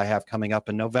webinar that I have coming up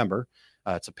in November.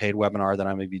 It's a paid webinar that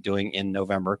I'm going to be doing in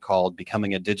November called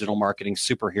Becoming a Digital Marketing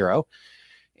Superhero.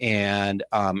 And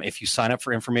if you sign up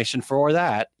for information for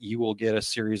that, you will get a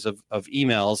series of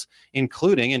emails,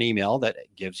 including an email that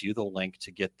gives you the link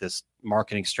to get this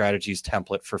marketing strategies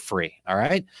template for free. All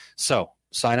right. So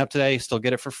sign up today, still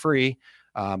get it for free,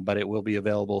 but it will be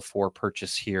available for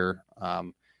purchase here. As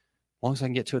long as I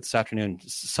can get to it this afternoon,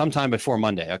 sometime before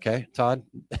Monday. Okay, Todd,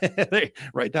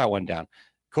 write that one down.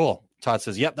 Cool. Todd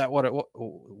says, yep, that's what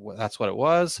it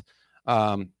was.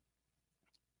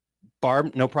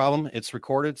 Barb, no problem. It's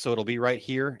recorded, so it'll be right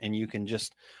here, and you can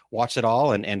just watch it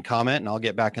all and comment, and I'll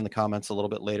get back in the comments a little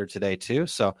bit later today too.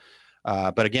 So,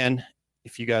 but again,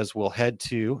 if you guys will head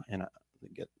to, and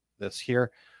get this here.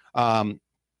 One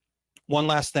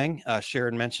last thing,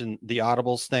 Sharon mentioned the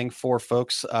Audibles thing for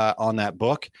folks on that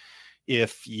book.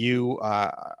 If you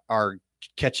are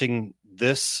catching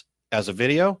this as a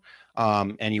video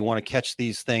and you want to catch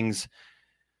these things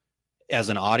as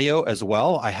an audio as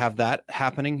well, I have that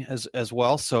happening as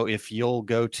well. So if you'll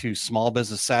go to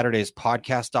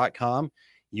smallbusinesssaturdayspodcast.com,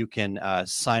 you can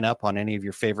sign up on any of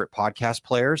your favorite podcast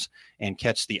players and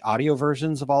catch the audio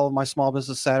versions of all of my Small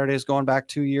Business Saturdays going back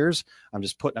 2 years. I'm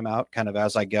just putting them out kind of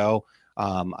as I go.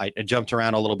 I jumped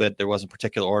around a little bit. There wasn't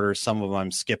particular orders. Some of them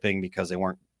I'm skipping because they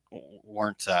weren't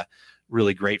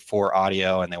really great for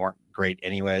audio, and they weren't great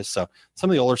anyways. So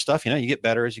some of the older stuff, you get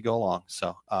better as you go along.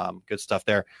 So good stuff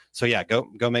there. So yeah,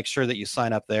 go make sure that you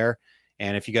sign up there.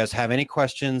 And if you guys have any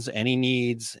questions, any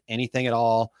needs, anything at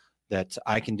all that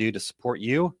I can do to support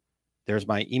you, there's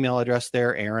my email address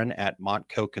there,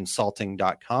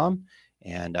 aaron@montcoconsulting.com,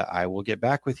 and I will get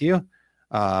back with you.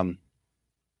 Not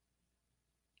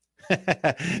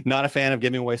a fan of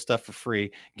giving away stuff for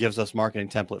free. Gives us marketing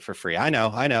template for free. I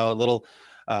know a little,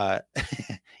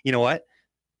 you know what,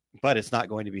 but it's not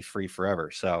going to be free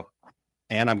forever. So,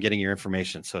 and I'm getting your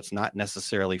information. So it's not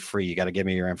necessarily free. You got to give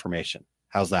me your information.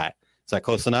 How's that? Is that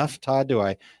close enough, Todd? Do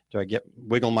I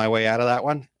wiggle my way out of that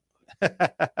one?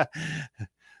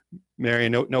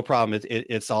 Marion, no problem.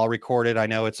 It's all recorded. I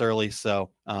know it's early,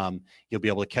 so you'll be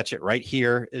able to catch it right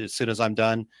here. As soon as I'm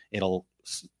done, it'll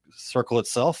circle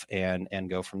itself and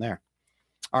go from there.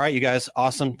 All right, you guys,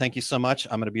 awesome. Thank you so much.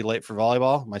 I'm going to be late for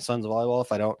volleyball. My son's volleyball.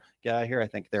 If I don't get out of here, I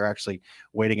think they're actually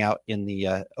waiting out in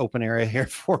the open area here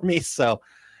for me. So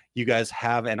you guys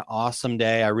have an awesome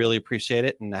day. I really appreciate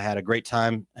it. And I had a great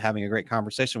time having a great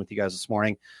conversation with you guys this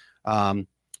morning.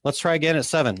 Let's try again at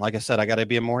 7. Like I said, I got to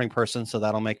be a morning person, so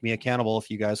that'll make me accountable. If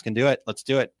you guys can do it, let's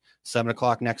do it. 7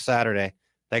 o'clock next Saturday.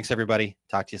 Thanks, everybody.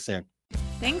 Talk to you soon.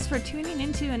 Thanks for tuning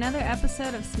into another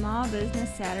episode of Small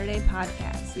Business Saturday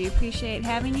Podcast. We appreciate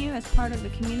having you as part of the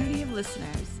community of listeners.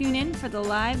 Tune in for the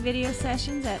live video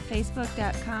sessions at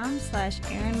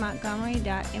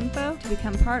facebook.com/aaronmontgomery.info to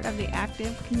become part of the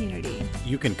active community.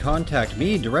 You can contact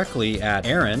me directly at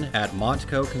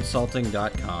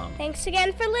aaron@montcoconsulting.com. Thanks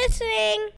again for listening.